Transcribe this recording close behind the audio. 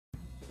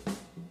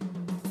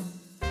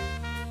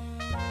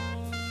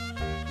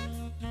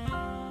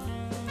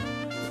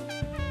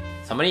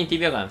ソムリン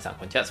TV をご覧の皆さん、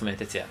こんにちは。ソムリン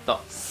哲也と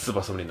スーパ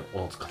ーソムリンの小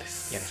野塚で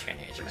す。よろしくお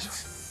願いしま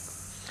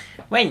す。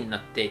ワインの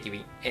定期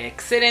便、エ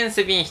クセレン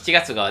ス便7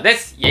月号で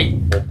す。イェイ。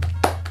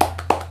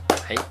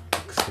はい。エ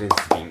クセレン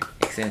ス便。エ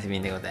クセレンス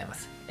便でございま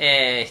す。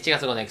7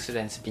月号のエクセ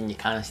レンス便に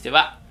関して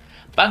は、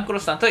バンクロ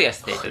スさんと言わ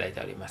せていただいて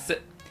おります。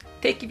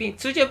定期便、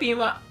通常便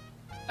は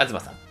東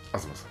さん。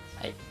東さ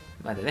ん。はい。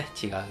まだね、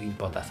違うイン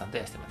ポーターさんと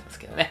やらせてもらってます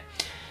けどね。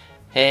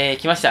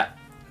来ました。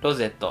ロ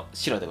ゼと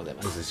白でござい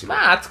ます。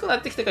まあ暑くな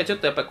ってきてからちょっ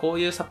とやっぱりこう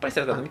いうさっぱりし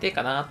たのが見ていい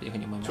かなというふう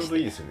に思いまして。ちょうど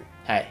いいですよね。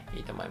はい、い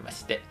いと思いま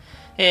して。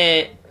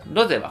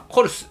ロゼは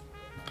コルス。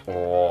お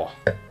お、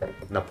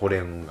ナポ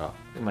レオンが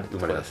生まれた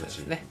土地で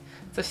すね。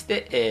そし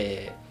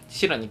て、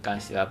白に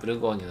関してはブル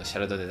ゴーニュのシャ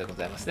ルドネでご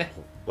ざいますね。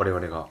我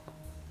々が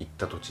行っ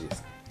た土地で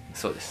すね。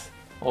そうです。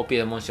OP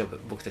でモンショ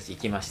ブ僕たち行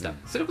きました。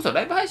それこそ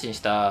ライブ配信し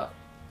た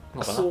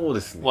のかな。そう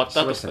ですね。終わっ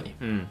た後とか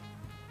に。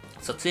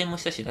撮影も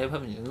したし、ライブ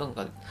配信なん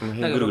か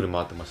ぐるぐる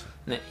回ってまし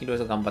たね。いろい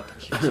ろ頑張った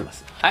気がしま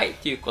す。はい、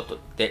ということ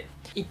で、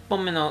1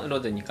本目のロ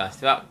ゼに関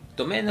しては、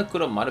ドメーヌ・ク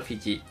ロ・マルフィ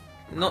ジ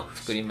の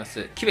作りま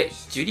す、キュベ・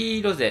ジュ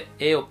リー・ロゼ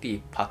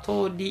AOP パ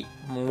トリ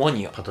モ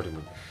ニオ。パトリモ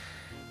ニ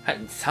オ。はい、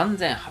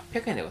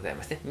3800円でござい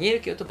ますね。ニエ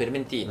ルキオとベルメ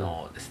ンティー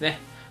ノですね。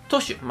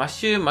当主、マ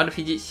シュー・マルフ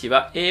ィジ氏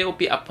は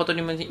AOP アパト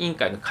リモニオ委員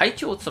会の会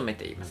長を務め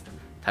ています。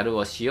樽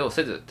を使用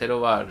せず、テ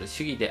ロワール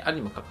主義である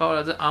にもかかわ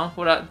らず、アン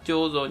フォラ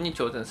醸造に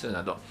挑戦する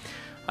など、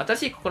新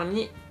しい試み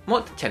に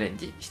もチャレン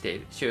ジしてい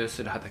る。使用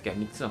する畑は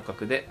3つの区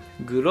画で、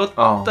グロ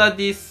ッタ・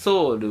ディ・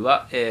ソール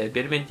は、ベ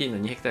ルメンティーノ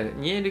2ヘクタール、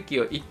ニエルキ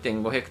オ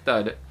 1.5 ヘクタ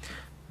ール、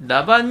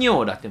ラバニョ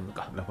ーラっていうの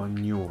か。ラバ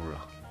ニョ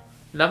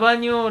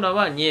ーラ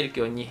はニエル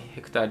キオ2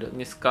ヘクタール、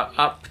ニスカ・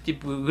アプティ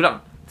ブグラ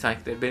ン3ヘ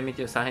クタール、ベルメン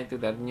ティーノ3ヘク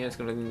タール、ニュース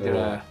クロニデ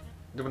ラ。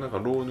でもなんか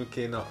ローヌ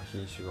系な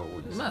品種が多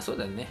いです。まあそう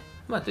だね。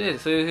まあとりあえず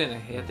そういうふ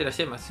うにやってらっ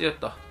しゃいますよ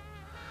と。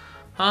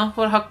アン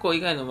フォラ発酵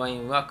以外のワイ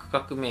ンは区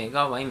画名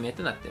がワイン名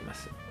となっていま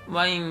す。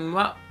ワイン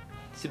は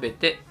すべ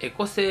てエ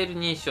コセール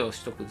認証取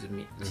得済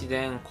み、自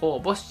然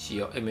酵母使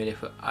用、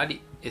MLF あ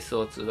り、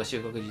SO2 は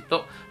収穫時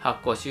と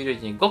発酵終了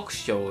時にごく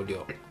少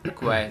量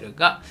加える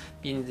が、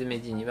瓶詰め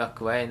時には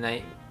加えな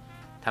い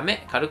た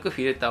め、軽く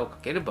フィルターをか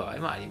ける場合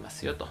もありま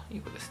すよとい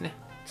うことですね。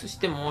そし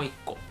てもう一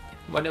個。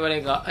我々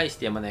が愛し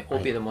てやまない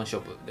OP でモンシ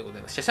ョブでござ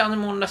います。シャシャーヌ・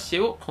モン・ラッシ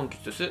ェを本拠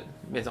地とする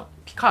メゾン・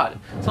ピカー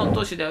ル。その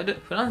当主であ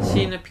るフランシ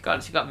ーヌ・ピカー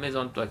ル氏がメ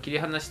ゾンとは切り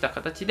離した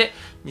形で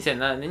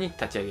2007年に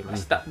立ち上げま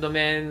した。ド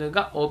メーヌ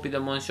が OP で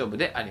モンショブ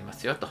でありま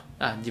すよと。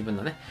自分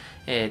のね。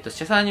シ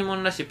ャサーニ・モ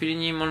ン・ラッシェ、ピリ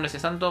ニー・モン・ラッシェ、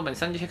3等馬に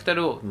30ヘクター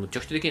ルをむちゃ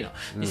くちゃできるな。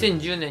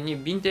2010年に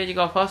ヴィンテージ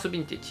がファーストヴ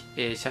ィンテ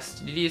ー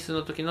ジ。リリース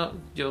の時の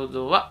醸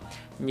造は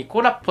ニ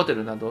コラ・ポテ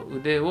ルなど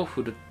腕を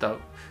振るった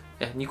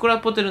ニコラ・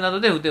ポテルなど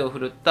で腕を振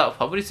るった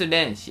ファブリス・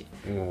レーン氏、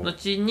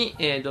後に、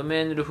ド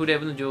メーヌ・ルフレー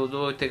ブの醸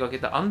造を手掛け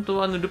たアント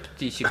ワーヌ・ルプ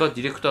ティ氏が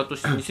ディレクターと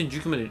して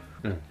2019年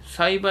で、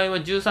栽培は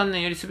13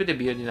年より全て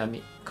ビオディナ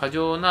ミ、過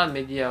剰な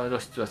メディア露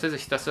出はせず、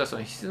ひたすらそ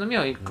の質のみ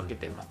を追いかけ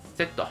ています。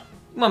セット。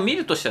まあ見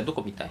るとしてはど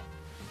こ見たい？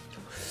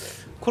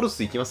コル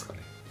ス行きますか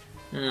ね。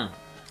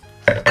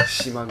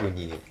島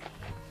国で。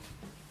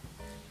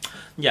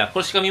じゃあこ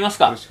れしか見ます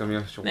か。これしか見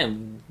ましょう。ね、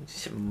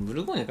ブ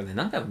ルゴーニュからね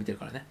何回も見てる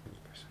からね。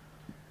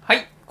は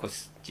い、こ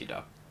ち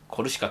ら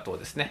コルシカ島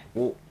ですね。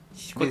お、こ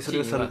っち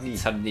はサルディ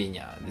ーニ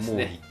ャです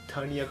ね。もうイ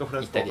タリアかフ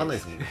ランスか分かんない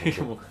ですもんね。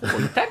も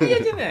うイタリア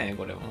じゃない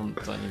これ本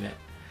当にね。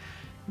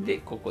で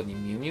ここに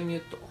ニュニュニュ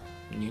ッと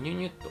ニュニュ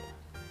ニュッと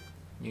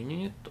ニュニュ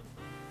ニュッと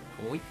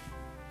おい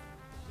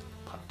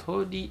パ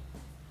トリ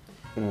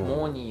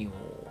モニ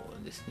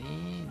オですね。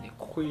で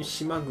こういう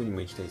島国も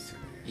行きたいですよ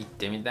ね。行っ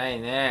てみた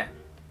いね。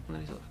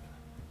何そう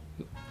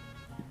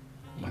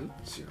だ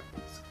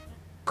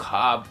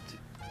カーブ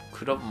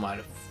黒マ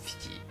ルフィ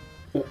ジ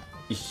お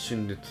一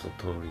瞬で通り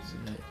過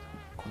ぎて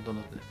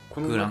こ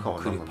のグラン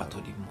クルパト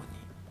リモ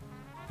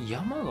ニ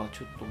山が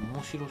ちょっと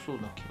面白そう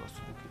な気がす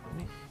るけ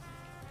どね。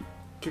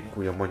結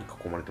構山に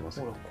囲まれてます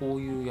ね。ほらこう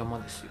いう山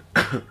ですよ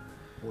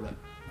ほら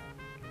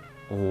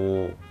お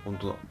お本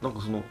当だ。なん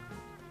かその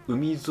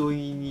海沿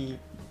いに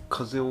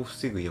風を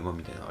防ぐ山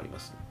みたいなのありま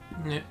す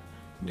ね。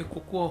で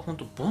ここは本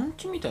当盆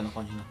地みたいな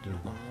感じになってるの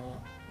かな。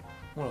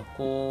ほら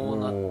こう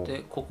なっ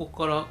てここ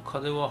から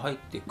風は入っ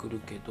てくる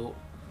けど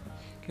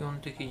基本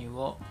的に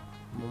は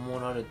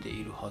守られて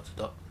いるはず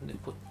だ。で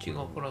こっち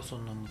側からそ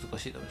んな難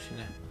しいだろうし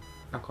ね。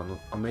なんか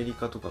アメリ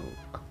カとかの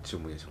あっちを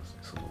思い出しますね。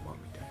そのまま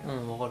みたいな。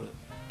わかる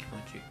気持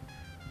ちいい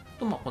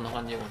と。まあこんな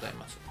感じでござい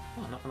ます。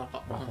まあ、なかな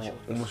か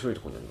面白いと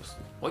ころにあります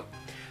ね。はい。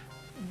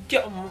じ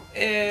ゃ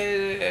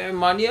あ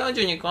マリアー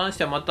ジュに関し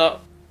てはまた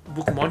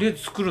僕マリアー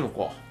ジュ作るの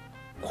か。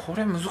こ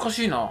れ難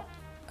しいな。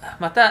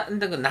また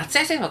だから夏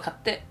野菜も買っ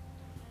て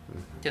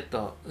ちょっ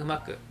とうま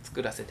く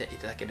作らせてい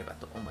ただければ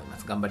と思いま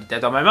す。頑張りたい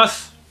と思いま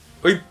す。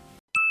はい。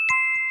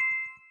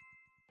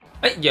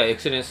はい、じゃあエ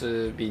クセレン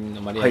ス便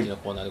のマリアージュの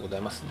コーナーでござ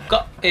います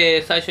が、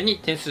最初に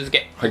点数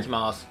付けいき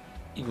ます。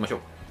いきましょう。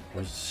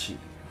美味しい。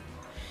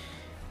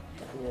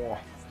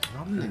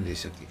何年で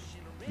したっ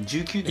け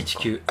？19年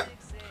か。19。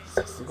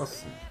さすがっ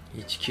すね。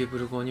19ブ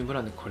ルゴーニュブラ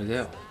ンでこれだ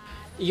よ。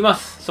いきま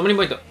す。ソムリン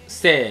ポイント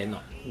せー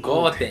の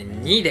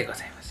 5.2 でご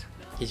ざいます。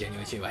非常に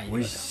美味しいワインで美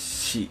味ございま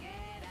す。しい。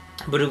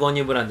ブルゴー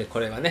ニュブランでこ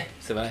れはね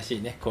素晴らし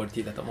いねクオリ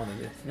ティだと思うの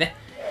でですね、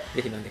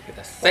ぜひ飲んでく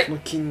ださい。この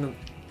金額、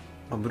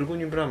ブルゴー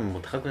ニュブランも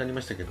高くなりま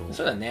したけど、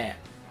そうだね、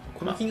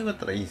この金額だっ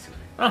たらいいですよ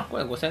ね。こ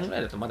れ5000円ぐら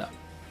いだとまだ、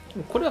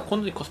これは本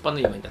当にコスパの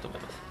いいワインだと思い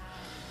ます。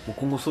もう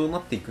今後そうな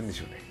っていくんでし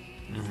ょうね。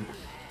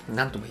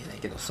なんとも言えない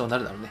けどそうな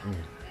るだろうね。うん、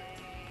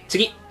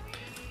次、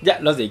じゃあ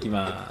ロゼいき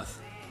ま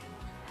す。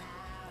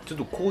ちょっ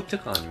と紅茶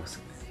感あります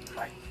よね。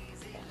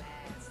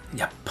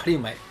やっぱりう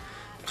まい。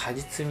果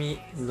実味、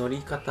乗り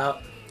方、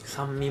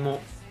酸味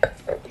も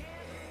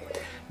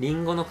リ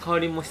ンゴの香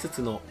りもしつ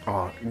つの、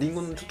リン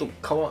ゴのちょっ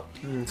と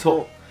皮、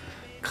そう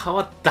皮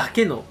だ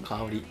けの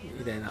香り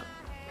みたいな、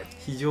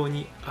非常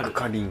にある。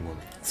赤リンゴね。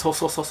そうう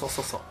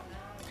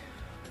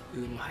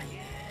まい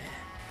ね。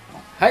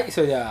はい、そ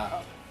れで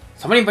は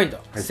サマリンポイント、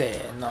せ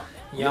ーの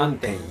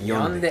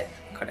 4.4 で、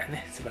これは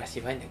ね素晴らし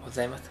いワインでご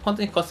ざいます。本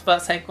当にコスパ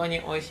最高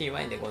に美味しい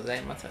ワインでござ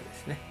いますのでで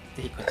すね、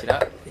ぜひこちら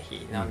ぜ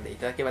ひ飲んでい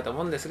ただければと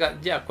思うんですが、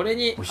じゃあこれ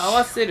に合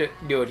わせる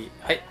料理、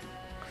はい、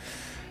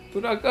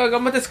プラカー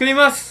頑張って作り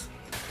ます。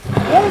今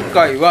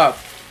回は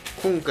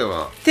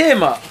テー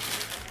マ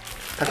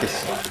たけし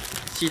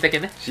しいたけ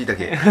ね、しいた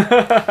けは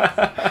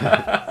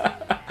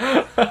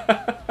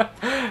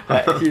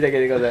い、しいたけ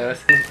でございま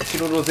す。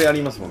白ロゼあ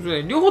りますもん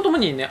ね。両方とも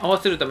にね合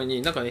わせるため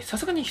になんかね、さ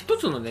すがに一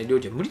つのね料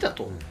理は無理だ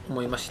と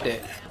思いまし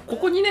て、こ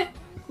こにね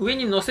上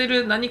に乗せ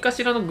る何か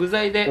しらの具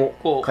材で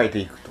こう変えて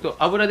いくと、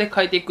油で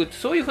変えていく、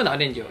そういう風なア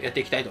レンジをやって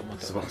いきたいと思っ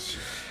ております。素晴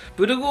らしい。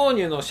ブルゴー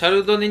ニュのシャ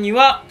ルドネに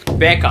は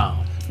ベーコ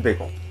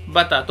ン、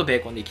バターとベ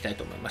ーコンでいきたい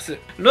と思います。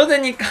ロゼ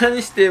に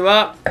関して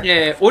は、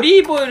オ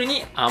リーブオイル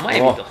に甘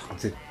エビと、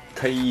絶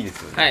対いいで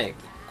すよね。はい、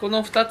こ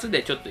の2つ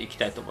でちょっといき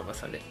たいと思いま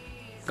すので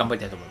頑張り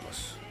たいと思いま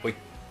す。ほい、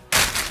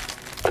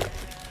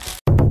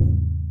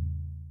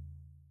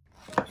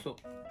そう、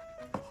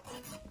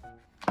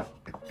細か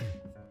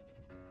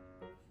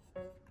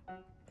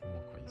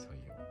い作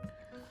業、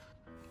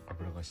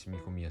油が染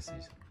み込みやすい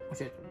です。教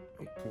えて、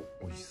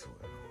美味しそう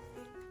だな。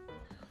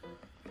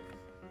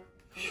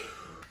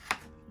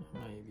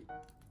甘エビ、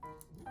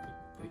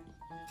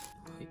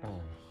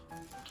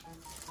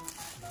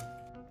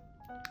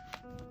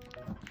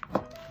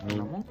こん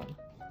なもんかな。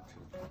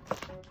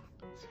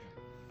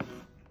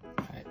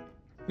はい、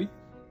ほい、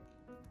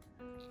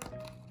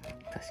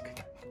確かに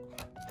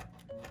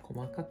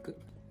細かく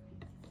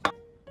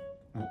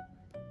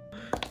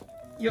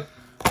よっ。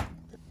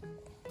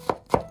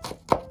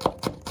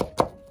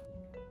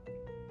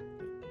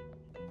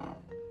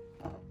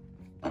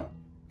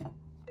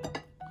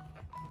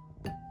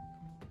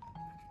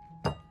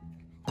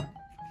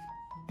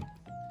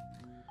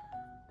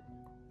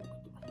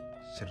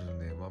シャルド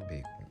ネはベ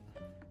ーコン。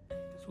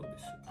そうで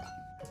す。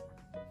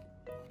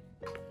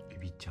エ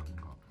ビちゃん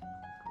が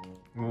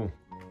ニン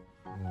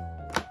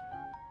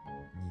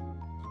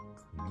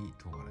ニクに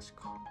唐辛子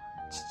か、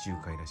地中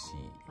海らしい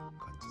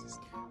感じです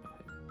ね。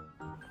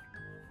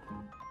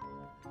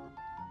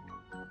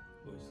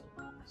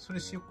そ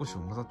れ塩コシ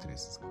ョウ混ざってるや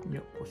つですか？い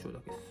や、胡椒だ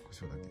けで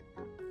す。胡椒だけ。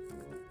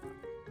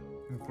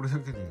これだ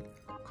けで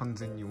完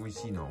全に美味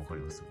しいのは分か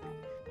りますよ。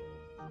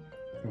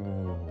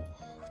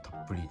た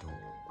っぷりと。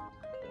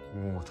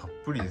たっ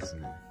ぷりです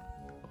ね。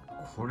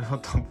これは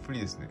たっぷ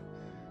りですね。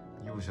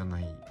容赦な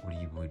いオリ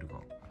ーブオイルが。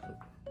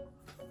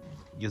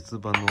四つ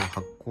葉の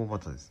発酵バ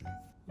ターですね。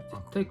絶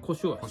対胡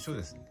椒は胡椒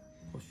ですね。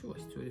胡椒は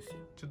必要ですよ。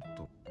ちょっ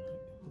と。よ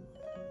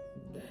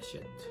いし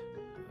ょっ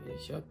と。よい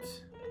しょっと。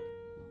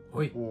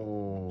おい。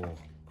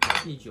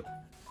以上。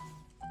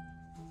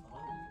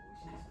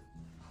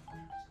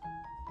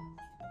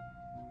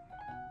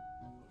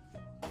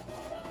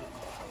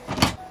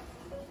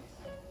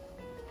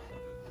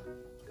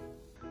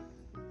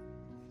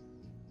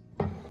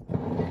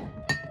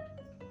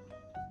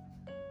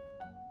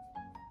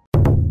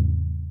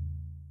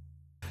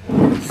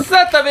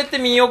さあ食べて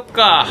みよう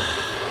か。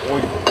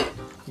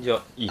じゃ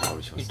あいい香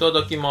りします。いた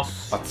だきま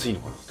す。熱い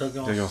のかな。いただき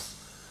ます。いただきます。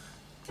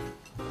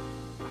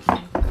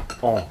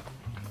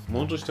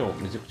ものとしては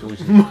めちゃくちゃ美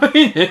味しい。うま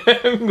いね。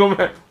ごめん。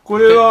こ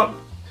れは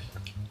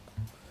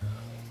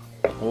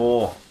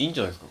いいんじ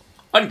ゃないですか。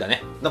ありだ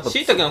ね。なんか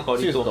椎茸の香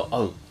りと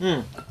合う。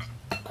今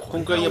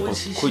回やっぱ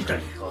しい濃いか。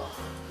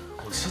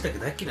俺しいたけ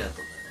大嫌いだったん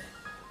だ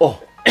よね。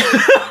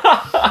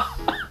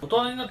大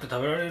人になって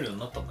食べられるように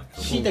なったんだけ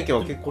ど、しいたけ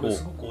は結構これ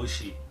すごく美味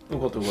しい。よ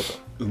かったよかった。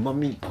旨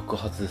味爆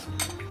発ですもん。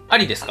あ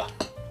りですか。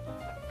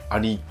あ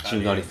り中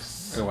のありで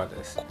す。よかった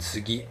です。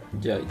次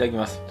じゃあいただき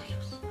ます。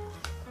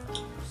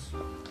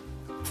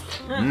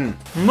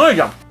うまい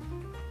じゃん。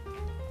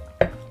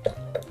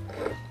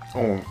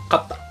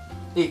勝った。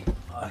いい。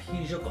アヒ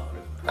ージョ感あ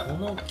る。こ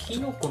のキ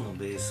ノコの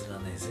ベースが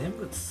ね全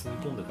部包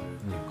み込んでくれるっ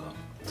ていうか、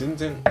全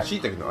然しい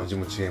たけの味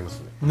も違いま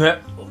すね。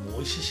ね。もう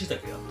美味しいしいた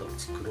けやったら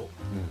作ろう。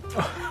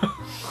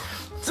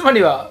つま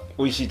りは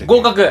美味しいだけ。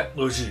合格。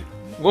美味しい。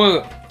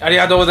合格。あり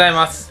がとうござい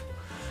ます。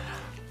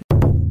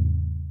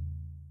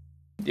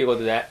というこ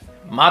とで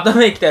まと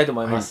めいきたいと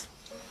思います。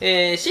し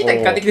いた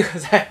け買ってきてくだ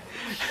さい。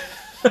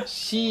生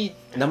し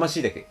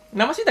いたけ。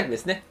生しいたけで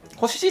すね。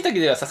干ししいたけ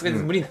ではさすがに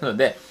無理なの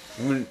で、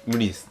無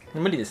理です。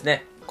無理です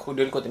ね。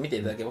料理工程見て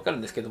いただければ分かる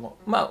んですけども、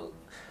まあ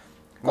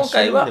今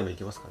回はマッシュルームでもい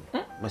けますか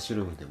ね。マッシュ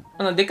ルームで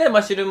もでかいマ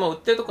ッシュルームを売っ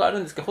てるところある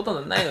んですけど、ほとん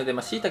どないので、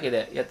しいたけ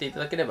でやっていた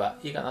だければ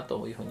いいかな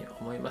というふうに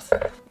思います。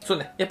そう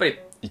ね、やっぱり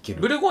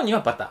ブルゴーニュ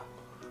はバタ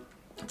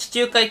ー、地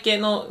中海系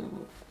の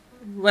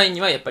ワイン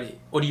にはやっぱり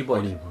オリーブオ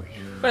イル、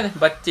これね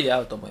バッチリ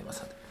合うと思いま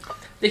すので、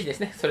ぜひです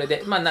ね、それ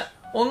で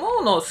おの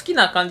おの好き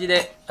な感じ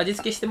で味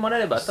付けしてもら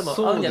えれば多分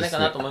合うんじゃないか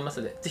なと思いま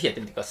すので、ぜひやっ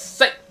てみてくだ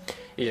さい。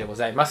以上でご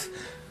ざいます。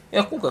い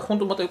や、今回本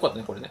当また良かった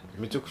ね、これね。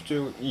めちゃくちゃ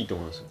いいと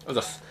思いますよ。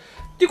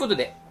ということ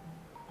で、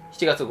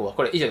7月号は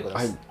これ以上でござ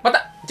います。ま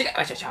た次回お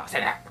会いしましょう。さ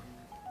よなら。